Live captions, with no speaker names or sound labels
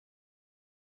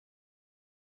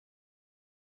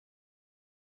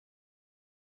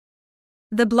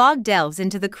The blog delves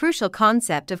into the crucial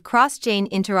concept of cross-chain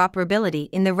interoperability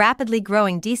in the rapidly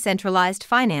growing decentralized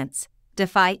finance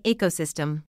 (DeFi)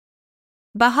 ecosystem.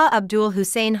 Bahaa Abdul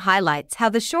Hussein highlights how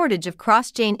the shortage of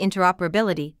cross-chain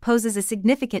interoperability poses a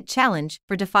significant challenge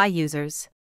for DeFi users.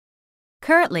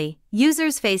 Currently,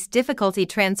 users face difficulty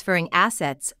transferring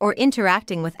assets or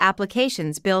interacting with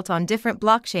applications built on different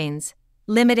blockchains,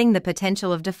 limiting the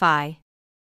potential of DeFi.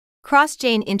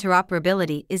 Cross-chain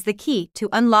interoperability is the key to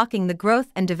unlocking the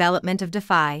growth and development of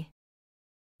DeFi.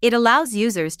 It allows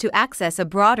users to access a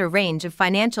broader range of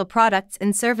financial products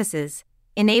and services,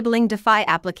 enabling DeFi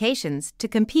applications to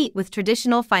compete with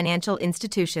traditional financial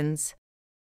institutions.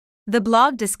 The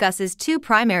blog discusses two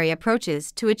primary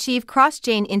approaches to achieve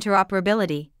cross-chain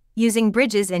interoperability, using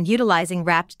bridges and utilizing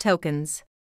wrapped tokens.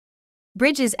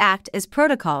 Bridges act as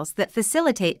protocols that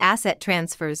facilitate asset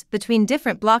transfers between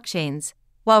different blockchains,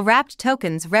 while wrapped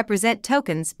tokens represent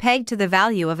tokens pegged to the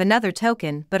value of another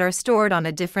token but are stored on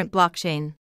a different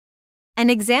blockchain. An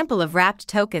example of wrapped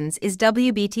tokens is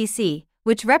WBTC,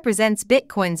 which represents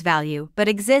Bitcoin's value but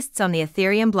exists on the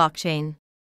Ethereum blockchain.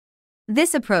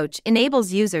 This approach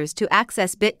enables users to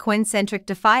access Bitcoin-centric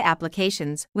DeFi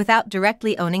applications without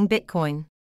directly owning Bitcoin.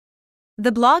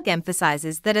 The blog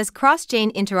emphasizes that as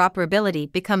cross-chain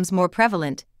interoperability becomes more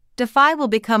prevalent, DeFi will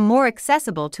become more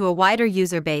accessible to a wider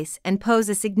user base and pose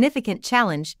a significant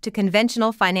challenge to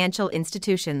conventional financial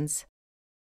institutions.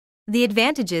 The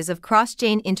advantages of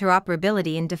cross-chain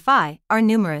interoperability in DeFi are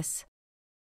numerous.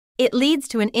 It leads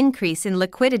to an increase in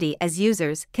liquidity as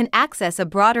users can access a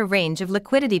broader range of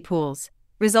liquidity pools,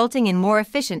 resulting in more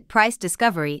efficient price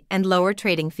discovery and lower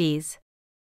trading fees.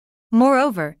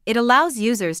 Moreover, it allows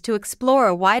users to explore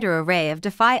a wider array of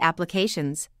DeFi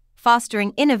applications,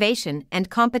 fostering innovation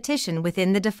and competition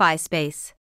within the DeFi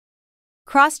space.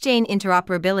 Cross-chain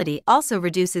interoperability also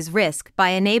reduces risk by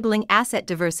enabling asset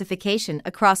diversification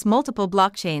across multiple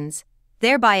blockchains,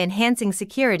 thereby enhancing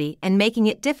security and making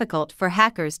it difficult for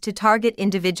hackers to target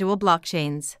individual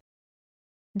blockchains.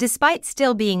 Despite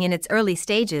still being in its early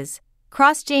stages,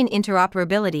 cross-chain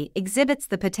interoperability exhibits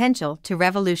the potential to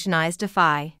revolutionize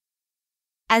DeFi.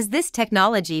 As this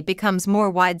technology becomes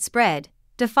more widespread,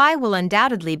 DeFi will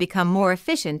undoubtedly become more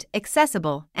efficient,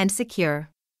 accessible, and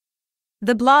secure.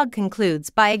 The blog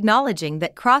concludes by acknowledging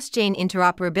that cross-chain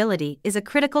interoperability is a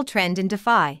critical trend in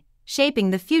DeFi, shaping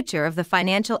the future of the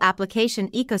financial application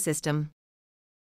ecosystem.